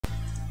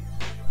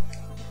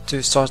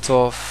To start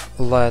off,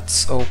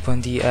 let's open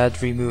the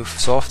add remove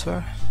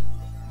software.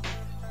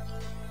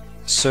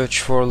 Search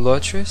for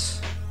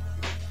Lutris.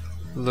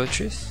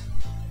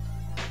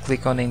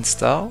 Click on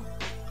install.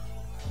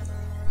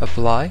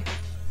 Apply.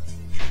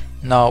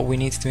 Now we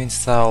need to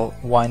install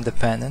Wine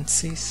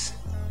dependencies.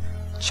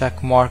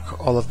 Check mark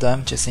all of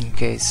them just in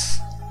case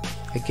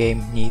a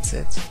game needs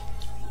it.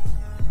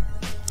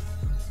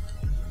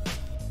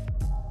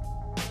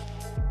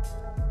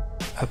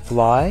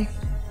 Apply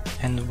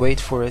and wait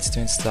for it to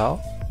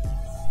install.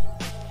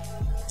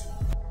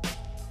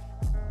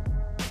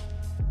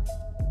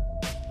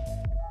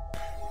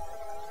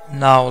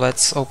 Now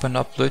let's open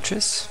up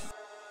Lutris.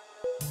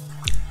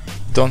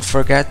 Don't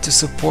forget to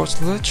support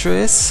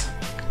Lutris.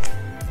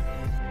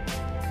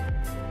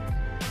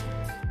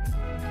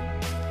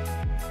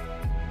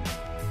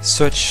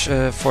 Search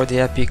for the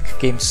Epic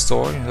Game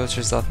Store in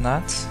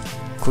lutris.net.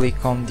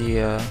 Click on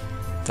the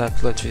that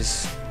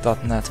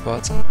lutris.net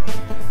button.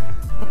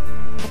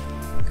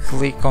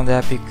 Click on the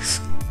Epic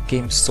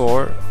Game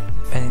Store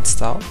and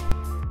install.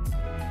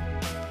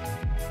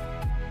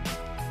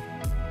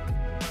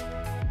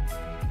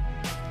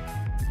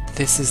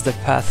 This is the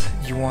path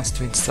you want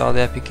to install the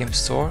Epic Game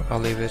Store. I'll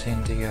leave it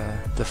in the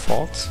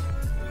default.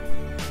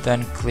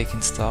 Then click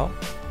install.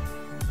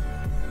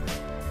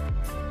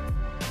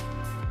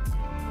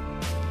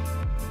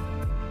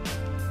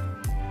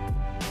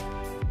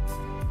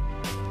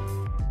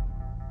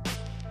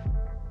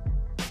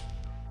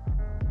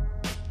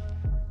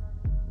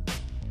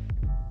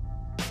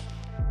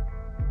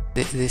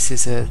 This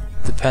is a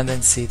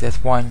dependency that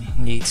one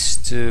needs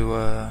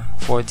to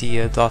for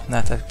the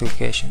 .NET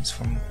applications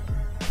from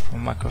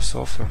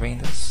Microsoft or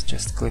Windows.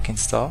 Just click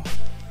install.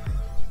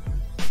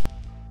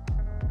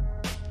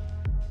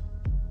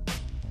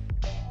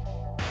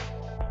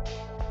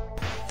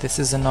 This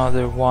is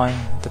another Wine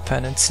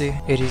dependency.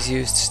 It is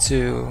used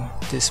to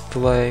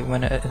display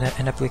when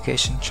an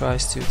application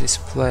tries to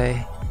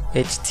display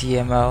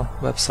HTML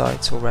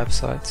websites or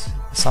websites,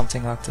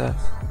 something like that.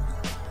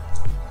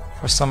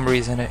 For some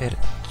reason it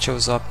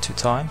shows up 2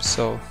 times,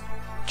 so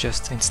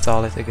just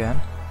install it again.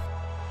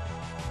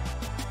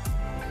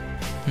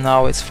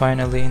 Now it's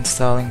finally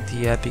installing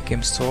the Epic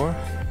Game Store.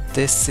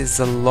 This is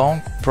a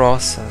long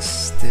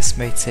process. This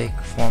may take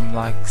from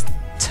like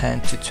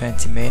 10 to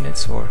 20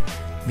 minutes or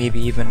maybe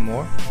even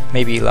more,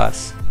 maybe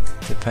less,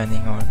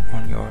 depending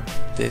on your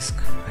disk,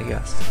 I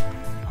guess,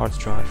 hard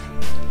drive.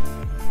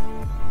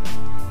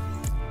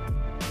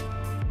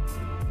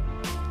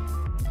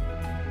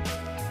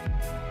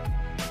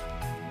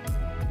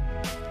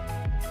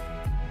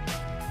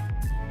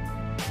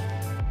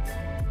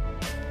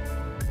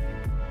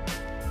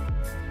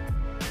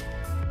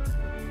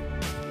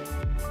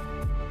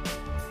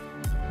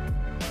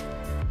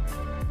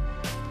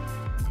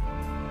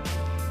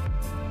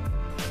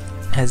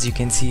 As you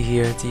can see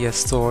here, the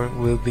store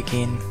will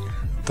begin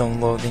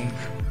downloading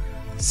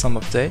some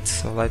updates,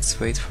 so let's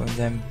wait for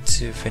them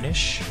to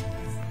finish.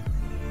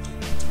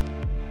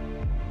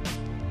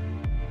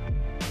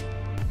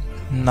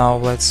 Now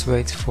let's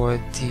wait for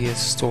the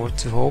store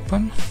to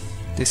open.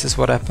 This is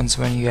what happens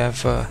when you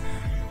have a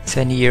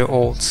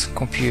 10-year-old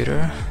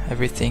computer.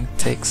 Everything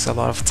takes a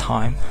lot of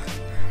time.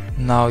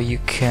 Now you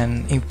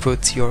can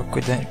input your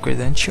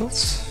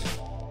credentials.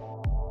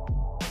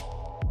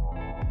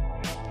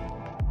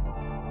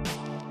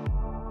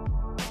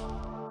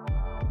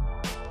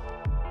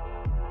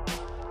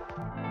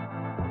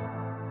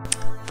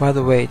 By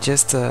the way,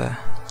 just a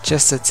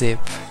tip,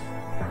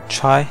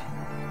 try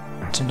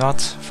to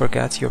not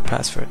forget your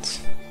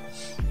passwords.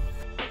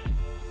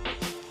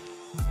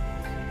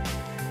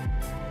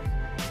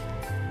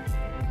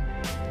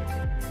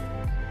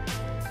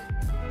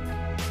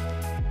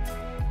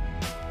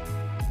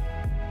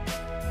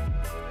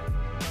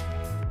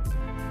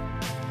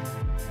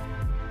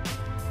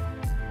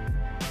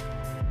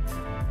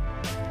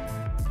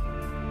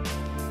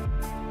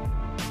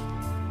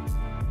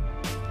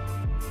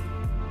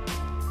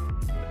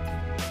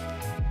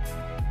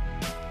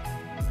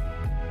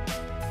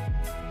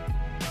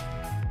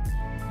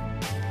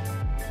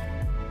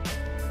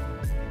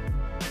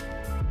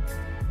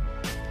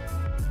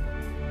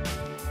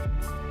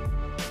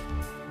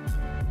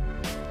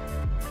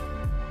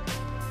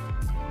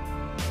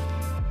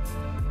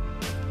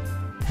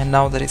 And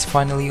now that it's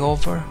finally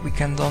over, we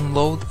can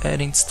download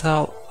and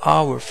install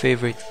our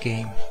favorite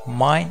game,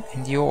 mine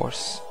and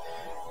yours,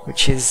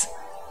 which is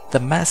The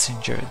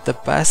Messenger, the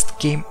best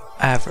game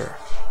ever.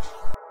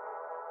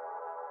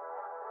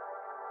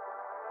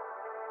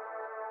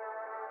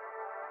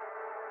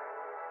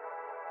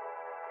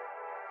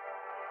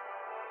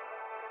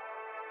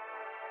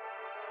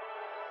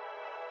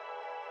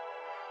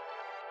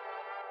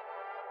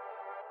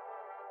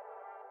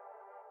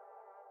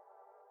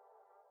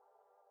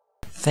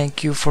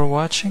 Thank you for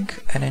watching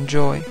and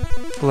enjoy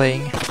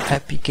playing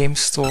Epic Game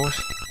Store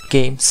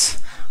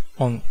games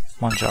on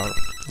Manjaro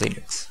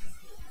Linux.